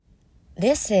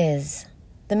This is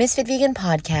the Misfit Vegan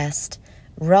Podcast,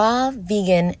 Raw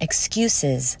Vegan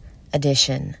Excuses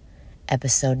Edition,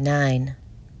 Episode 9.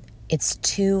 It's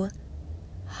too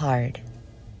hard.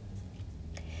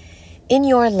 In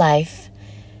your life,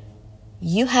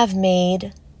 you have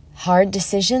made hard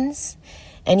decisions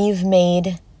and you've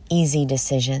made easy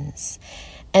decisions.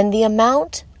 And the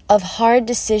amount of hard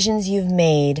decisions you've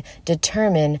made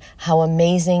determine how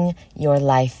amazing your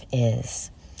life is.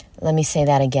 Let me say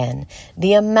that again.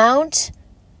 The amount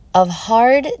of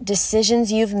hard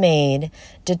decisions you've made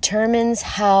determines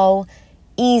how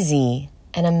easy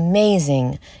and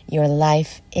amazing your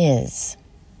life is.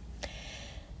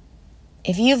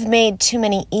 If you've made too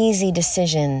many easy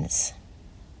decisions,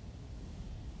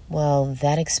 well,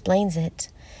 that explains it.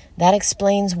 That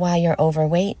explains why you're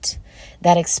overweight.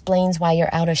 That explains why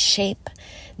you're out of shape.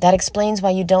 That explains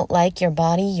why you don't like your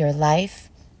body, your life,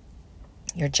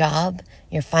 your job,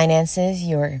 your finances,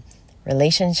 your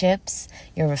relationships,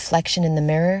 your reflection in the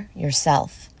mirror,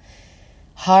 yourself.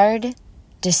 Hard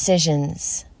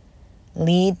decisions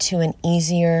lead to an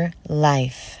easier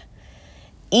life.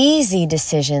 Easy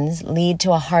decisions lead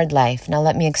to a hard life. Now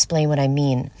let me explain what I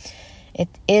mean. It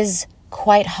is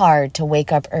quite hard to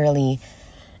wake up early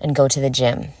and go to the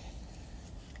gym.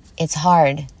 It's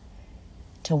hard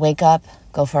to wake up,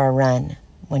 go for a run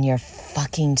when you're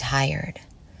fucking tired.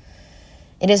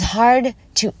 It is hard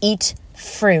to eat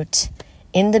fruit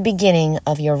in the beginning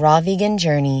of your raw vegan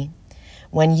journey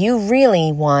when you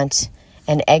really want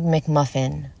an Egg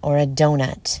McMuffin or a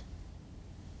donut.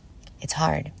 It's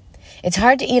hard. It's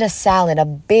hard to eat a salad, a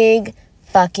big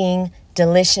fucking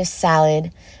delicious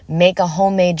salad, make a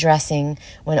homemade dressing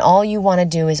when all you want to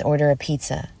do is order a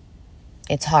pizza.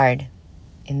 It's hard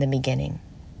in the beginning.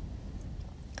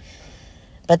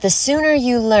 But the sooner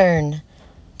you learn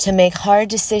to make hard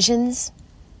decisions,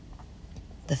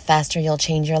 the faster you'll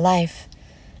change your life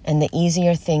and the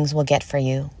easier things will get for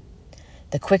you.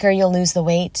 The quicker you'll lose the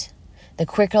weight, the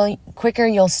quicker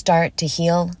you'll start to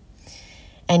heal.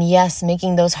 And yes,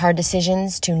 making those hard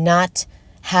decisions to not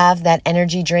have that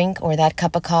energy drink or that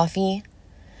cup of coffee,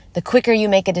 the quicker you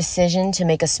make a decision to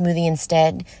make a smoothie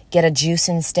instead, get a juice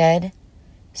instead,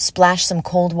 splash some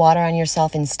cold water on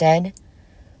yourself instead,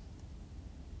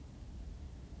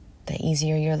 the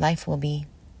easier your life will be.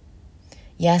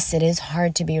 Yes, it is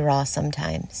hard to be raw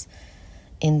sometimes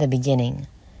in the beginning.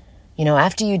 You know,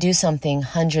 after you do something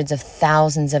hundreds of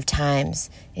thousands of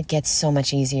times, it gets so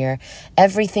much easier.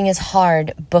 Everything is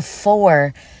hard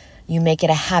before you make it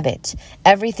a habit.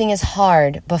 Everything is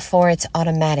hard before it's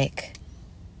automatic.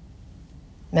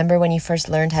 Remember when you first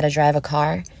learned how to drive a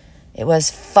car? It was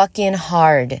fucking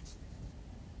hard.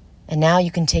 And now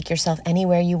you can take yourself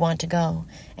anywhere you want to go.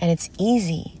 And it's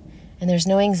easy. And there's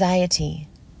no anxiety.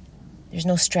 There's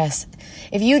no stress.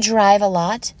 If you drive a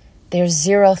lot, there's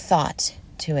zero thought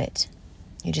to it.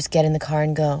 You just get in the car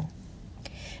and go.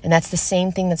 And that's the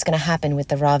same thing that's going to happen with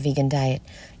the raw vegan diet.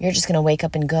 You're just going to wake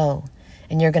up and go.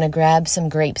 And you're going to grab some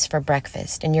grapes for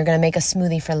breakfast. And you're going to make a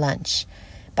smoothie for lunch.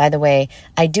 By the way,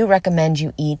 I do recommend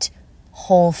you eat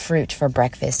whole fruit for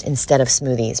breakfast instead of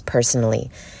smoothies, personally.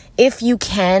 If you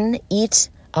can eat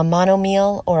a mono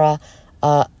meal or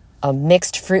a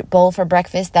mixed fruit bowl for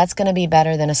breakfast, that's going to be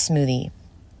better than a smoothie.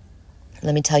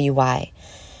 Let me tell you why.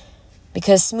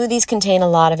 Because smoothies contain a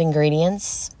lot of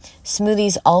ingredients.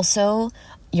 Smoothies also,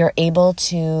 you're able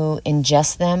to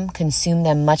ingest them, consume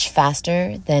them much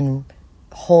faster than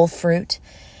whole fruit.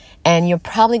 And you're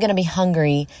probably going to be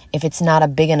hungry if it's not a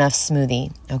big enough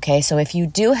smoothie. Okay, so if you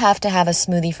do have to have a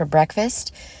smoothie for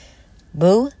breakfast,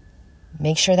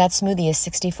 make sure that smoothie is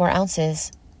 64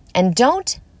 ounces. And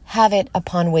don't have it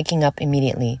upon waking up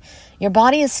immediately. Your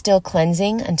body is still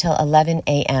cleansing until 11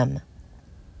 a.m.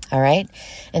 All right?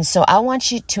 And so I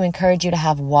want you to encourage you to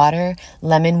have water,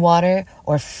 lemon water,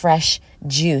 or fresh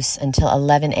juice until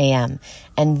 11 a.m.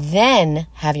 And then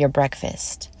have your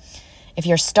breakfast. If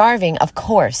you're starving, of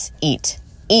course, eat.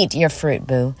 Eat your fruit,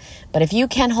 boo. But if you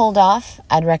can hold off,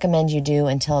 I'd recommend you do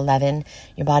until 11.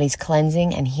 Your body's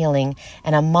cleansing and healing.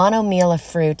 And a mono meal of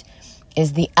fruit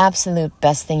is the absolute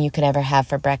best thing you could ever have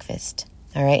for breakfast.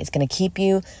 All right? It's going to keep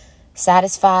you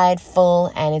satisfied, full,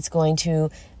 and it's going to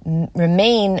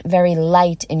remain very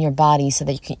light in your body so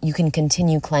that you can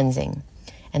continue cleansing.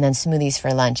 And then smoothies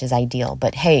for lunch is ideal.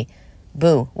 But hey,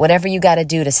 boo, whatever you got to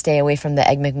do to stay away from the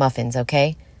Egg McMuffins,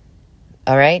 okay?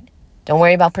 All right? Don't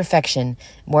worry about perfection.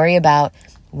 Worry about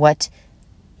what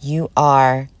you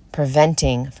are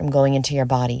preventing from going into your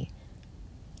body.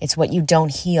 It's what you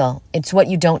don't heal. It's what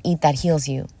you don't eat that heals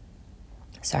you.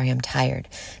 Sorry, I'm tired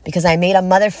because I made a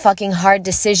motherfucking hard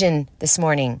decision this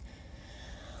morning.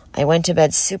 I went to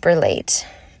bed super late,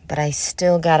 but I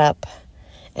still got up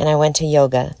and I went to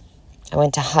yoga. I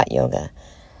went to hot yoga.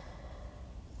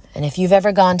 And if you've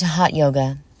ever gone to hot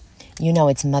yoga, you know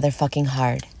it's motherfucking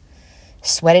hard.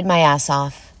 Sweated my ass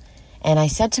off. And I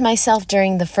said to myself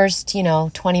during the first,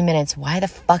 20 minutes, why the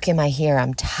fuck am I here?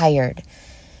 I'm tired.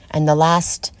 And the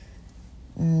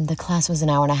class was an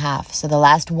hour and a half. So the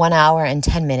last 1 hour and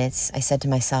 10 minutes, I said to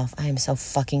myself, I am so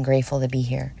fucking grateful to be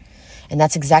here. And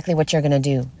that's exactly what you're going to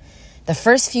do. The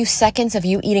first few seconds of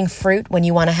you eating fruit when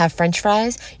you want to have French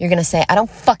fries, you're going to say, I don't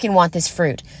fucking want this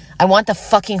fruit. I want the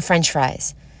fucking French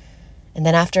fries. And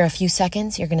then after a few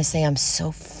seconds, you're going to say, I'm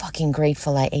so fucking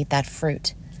grateful I ate that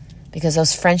fruit. Because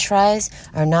those French fries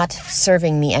are not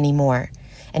serving me anymore.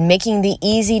 And making the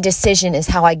easy decision is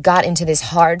how I got into this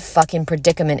hard fucking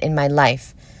predicament in my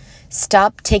life.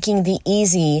 Stop taking the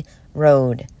easy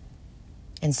road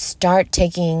and start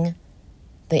taking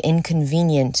the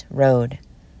inconvenient road.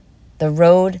 The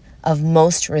road of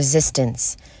most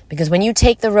resistance. Because when you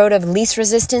take the road of least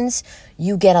resistance,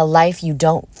 you get a life you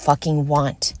don't fucking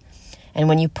want. And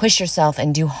when you push yourself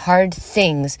and do hard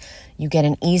things, you get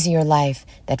an easier life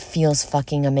that feels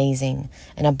fucking amazing.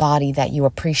 And a body that you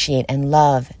appreciate and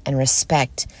love and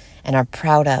respect and are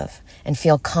proud of and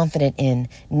feel confident in,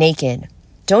 naked.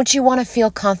 Don't you want to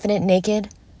feel confident naked?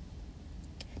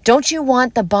 Don't you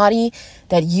want the body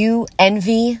that you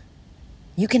envy?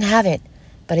 You can have it.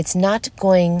 But it's not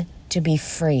going to be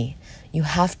free. You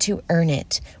have to earn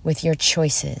it with your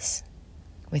choices,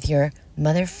 with your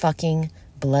motherfucking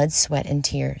blood, sweat, and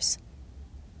tears.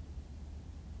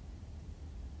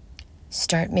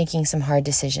 Start making some hard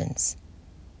decisions,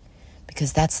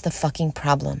 because that's the fucking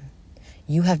problem.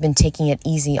 You have been taking it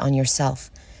easy on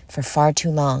yourself for far too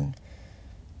long,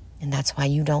 and that's why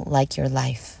you don't like your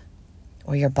life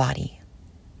or your body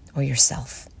or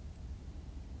yourself.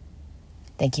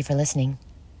 Thank you for listening.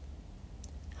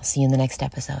 I'll see you in the next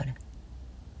episode.